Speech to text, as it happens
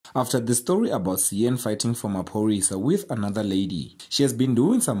after the story about Cyan fighting for Maphorisa with another lady. She has been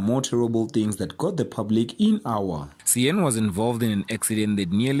doing some more terrible things that got the public in awe. Cyan was involved in an accident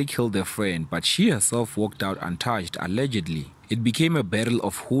that nearly killed her friend, but she herself walked out untouched, allegedly. It became a battle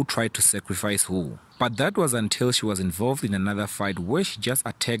of who tried to sacrifice who. But that was until she was involved in another fight where she just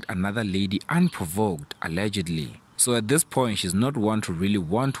attacked another lady unprovoked, allegedly. So at this point, she's not one to really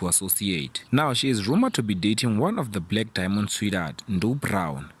want to associate. Now, she is rumored to be dating one of the Black Diamond's sweetheart,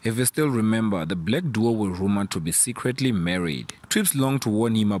 NduBrown. If you still remember, the black duo were rumored to be secretly married. Trips long to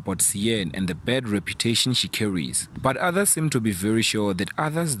warn him about Cyan and the bad reputation she carries. But others seem to be very sure that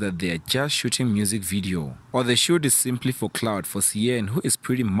they are just shooting music video. Or the shoot is simply for clout for Cyan, who is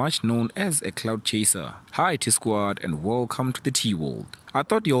pretty much known as a clout chaser. Hi T-Squad and welcome to the T-World. I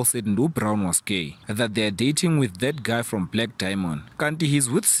thought y'all said NduBrown was gay, that they are dating with that guy from Black Diamond. Kanti he's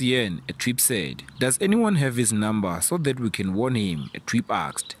with Cyan, a Trip said. Does anyone have his number so that we can warn him, a Trip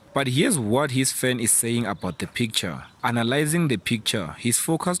asked. But here's what his fan is saying about the picture. Analyzing the picture, he's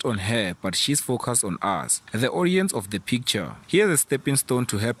focused on her but she's focused on us, the audience of the picture. Here's a stepping stone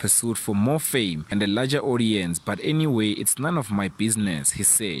to her pursuit for more fame and a larger audience, but anyway, it's none of my business, he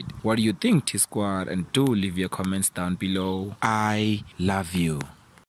said. What do you think, T-Squad? And do leave your comments down below. I love you.